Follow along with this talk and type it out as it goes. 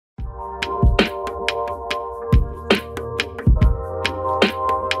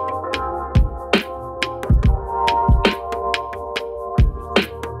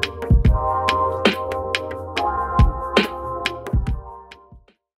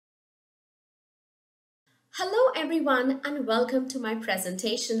Hello everyone and welcome to my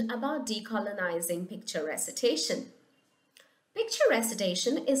presentation about decolonizing picture recitation. Picture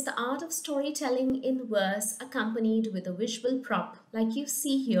recitation is the art of storytelling in verse accompanied with a visual prop like you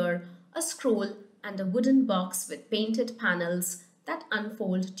see here, a scroll and a wooden box with painted panels that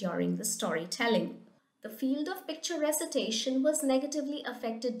unfold during the storytelling. The field of picture recitation was negatively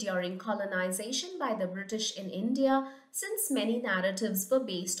affected during colonization by the British in India since many narratives were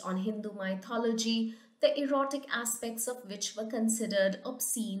based on Hindu mythology, the erotic aspects of which were considered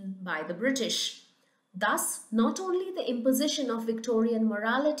obscene by the British. Thus, not only the imposition of Victorian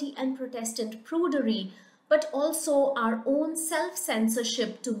morality and Protestant prudery, but also our own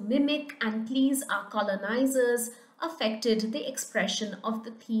self-censorship to mimic and please our colonizers affected the expression of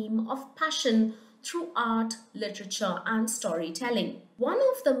the theme of passion through art, literature, and storytelling. One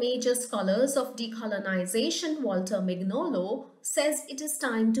of the major scholars of decolonization, Walter Mignolo, says it is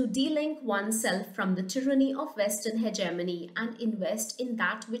time to delink oneself from the tyranny of Western hegemony and invest in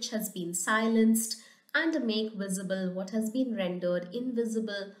that which has been silenced and make visible what has been rendered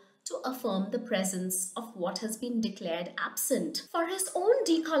invisible to affirm the presence of what has been declared absent. For his own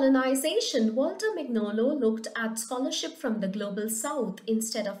decolonization, Walter Mignolo looked at scholarship from the global south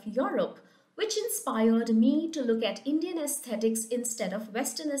instead of Europe, which inspired me to look at Indian aesthetics instead of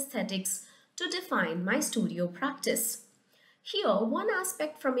Western aesthetics to define my studio practice. Here, one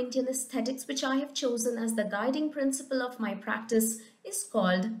aspect from Indian aesthetics which I have chosen as the guiding principle of my practice is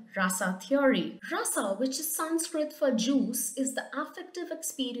called rasa theory. Rasa, which is Sanskrit for juice, is the affective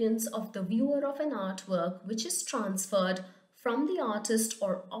experience of the viewer of an artwork which is transferred from the artist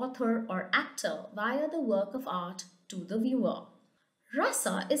or author or actor via the work of art to the viewer.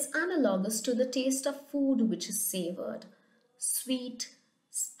 Rasa is analogous to the taste of food which is savored. Sweet,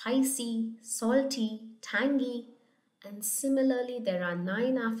 spicy, salty, tangy, and similarly there are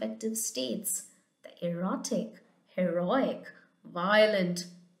 9 affective states: the erotic, heroic, violent,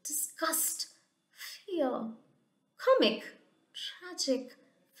 disgust, fear, comic, tragic,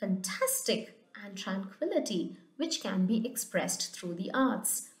 fantastic, and tranquility, which can be expressed through the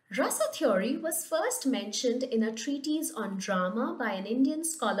arts. Rasa theory was first mentioned in a treatise on drama by an Indian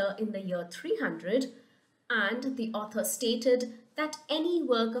scholar in the year 300, and the author stated that any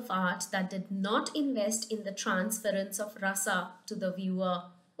work of art that did not invest in the transference of rasa to the viewer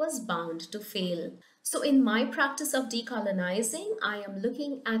was bound to fail. So in my practice of decolonizing, I am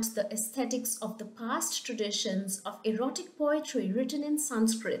looking at the aesthetics of the past traditions of erotic poetry written in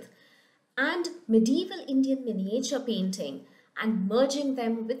Sanskrit and medieval Indian miniature painting, and merging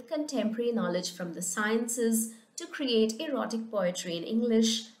them with contemporary knowledge from the sciences to create erotic poetry in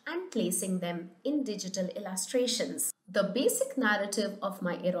English and placing them in digital illustrations. The basic narrative of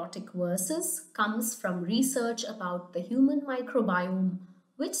my erotic verses comes from research about the human microbiome,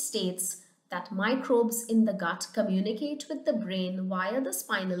 which states that microbes in the gut communicate with the brain via the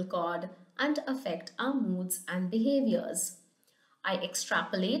spinal cord and affect our moods and behaviors. I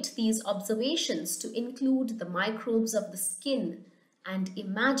extrapolate these observations to include the microbes of the skin and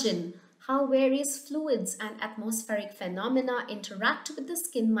imagine how various fluids and atmospheric phenomena interact with the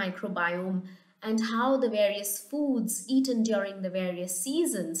skin microbiome and how the various foods eaten during the various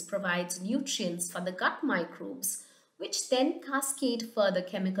seasons provides nutrients for the gut microbes, which then cascade further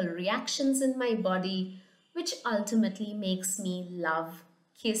chemical reactions in my body, which ultimately makes me love,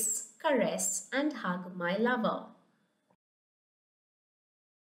 kiss, caress, and hug my lover.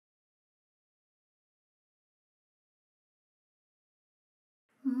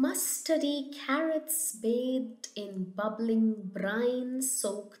 Mustardy carrots bathed in bubbling brine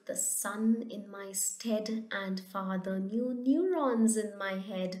soak the sun in my stead and father new neurons in my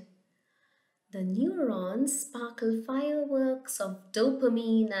head. The neurons sparkle fireworks of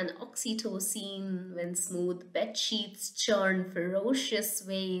dopamine and oxytocin when smooth bedsheets churn ferocious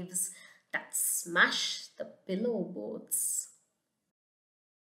waves that smash the pillow boats.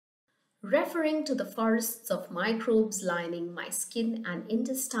 Referring to the forests of microbes lining my skin and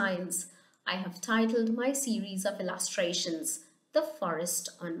intestines, I have titled my series of illustrations, The Forest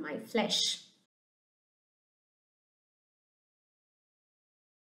on My Flesh.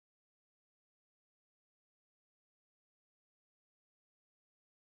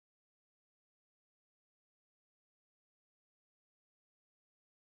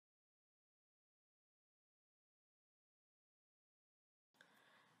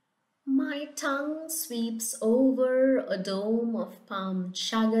 My tongue sweeps over a dome of palm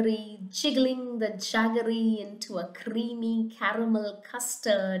jaggery, jiggling the jaggery into a creamy caramel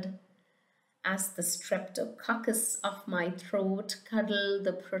custard. As the streptococcus of my throat cuddle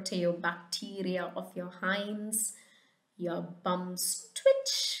the proteobacteria of your hinds, your bums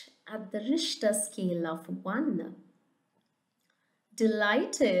twitch at the Richter scale of 1.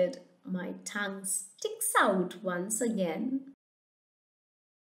 Delighted, my tongue sticks out once again.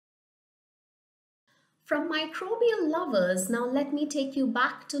 From microbial lovers, now let me take you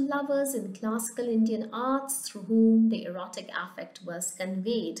back to lovers in classical Indian arts through whom the erotic affect was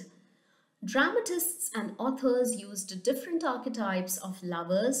conveyed. Dramatists and authors used different archetypes of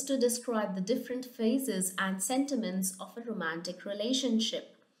lovers to describe the different phases and sentiments of a romantic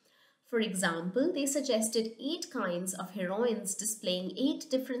relationship. For example, they suggested 8 kinds of heroines displaying 8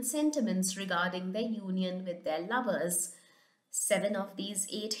 different sentiments regarding their union with their lovers. 7 of these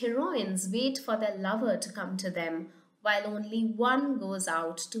 8 heroines wait for their lover to come to them, while only 1 goes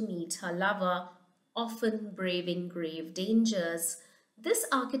out to meet her lover, often braving grave dangers. This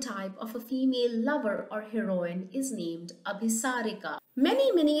archetype of a female lover or heroine is named Abhisarika.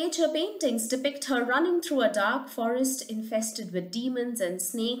 Many miniature paintings depict her running through a dark forest infested with demons and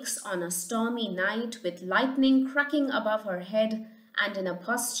snakes on a stormy night with lightning cracking above her head and in a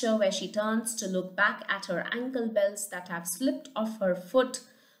posture where she turns to look back at her ankle bells that have slipped off her foot,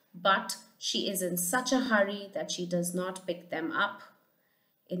 but she is in such a hurry that she does not pick them up.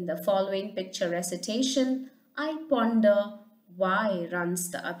 In the following picture recitation, I ponder why runs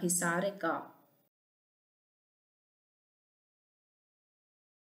the Abhisarika.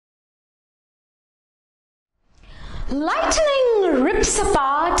 Lightning rips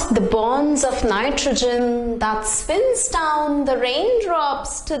apart the bonds of nitrogen that spins down the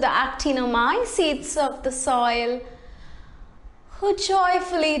raindrops to the actinomycetes of the soil, who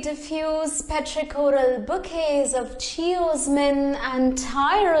joyfully diffuse petrichoral bouquets of geosmin and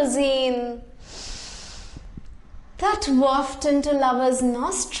tyrosine that waft into lovers'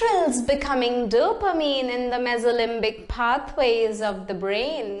 nostrils, becoming dopamine in the mesolimbic pathways of the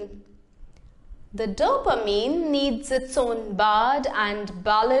brain. The dopamine needs its own bard and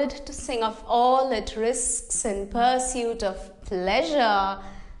ballad to sing of all it risks in pursuit of pleasure,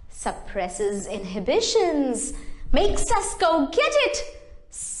 suppresses inhibitions, makes us go get it,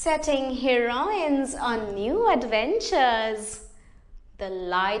 setting heroines on new adventures. The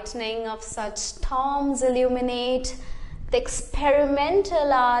lightning of such storms illuminate the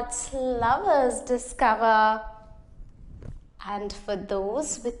experimental arts lovers discover. And for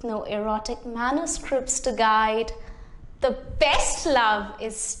those with no erotic manuscripts to guide, the best love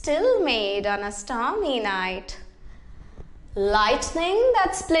is still made on a stormy night. Lightning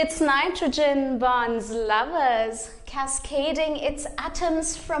that splits nitrogen bonds lovers, cascading its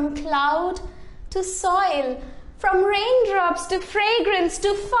atoms from cloud to soil, from raindrops to fragrance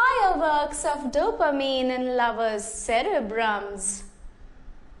to fireworks of dopamine in lovers' cerebrums.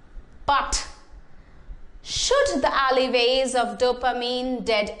 But should the alleyways of dopamine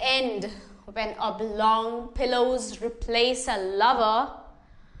dead end when oblong pillows replace a lover,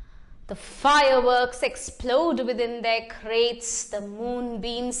 the fireworks explode within their crates, the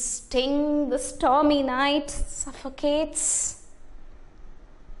moonbeams sting, the stormy night suffocates.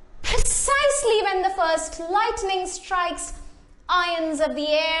 Precisely when the first lightning strikes, ions of the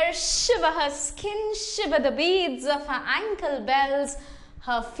air shiver her skin, shiver the beads of her ankle bells.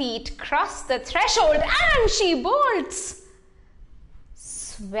 Her feet cross the threshold and she bolts.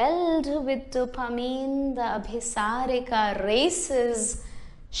 Swelled with dopamine, the Abhisarika races.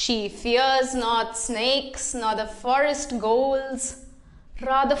 She fears not snakes nor the forest ghouls,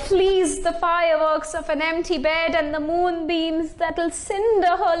 rather flees the fireworks of an empty bed and the moonbeams that'll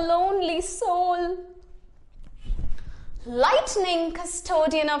cinder her lonely soul. Lightning,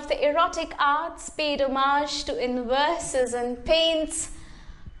 custodian of the erotic arts, paid homage to in verses and paints.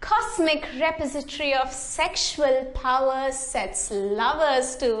 Cosmic repository of sexual power sets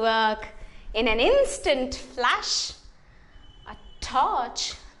lovers to work in an instant flash. A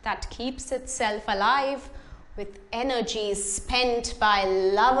torch that keeps itself alive with energy spent by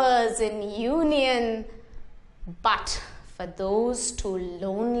lovers in union. But for those too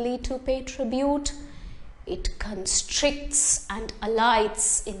lonely to pay tribute, it constricts and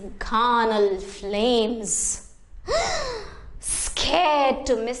alights in carnal flames. Scared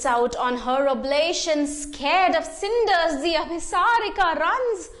to miss out on her oblation, scared of cinders, the Abhisarika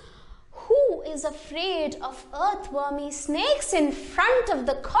runs. Who is afraid of earthwormy snakes in front of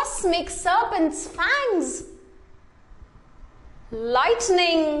the cosmic serpent's fangs?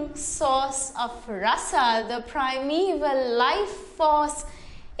 Lightning, source of rasa, the primeval life force,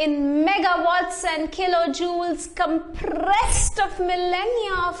 in megawatts and kilojoules, compressed of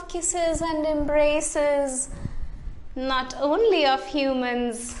millennia of kisses and embraces, not only of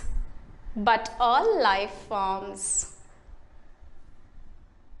humans, but all life forms.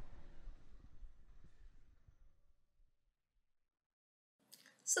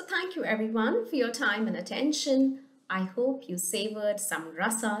 So thank you everyone for your time and attention. I hope you savored some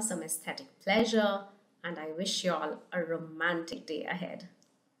rasa, some aesthetic pleasure, and I wish you all a romantic day ahead.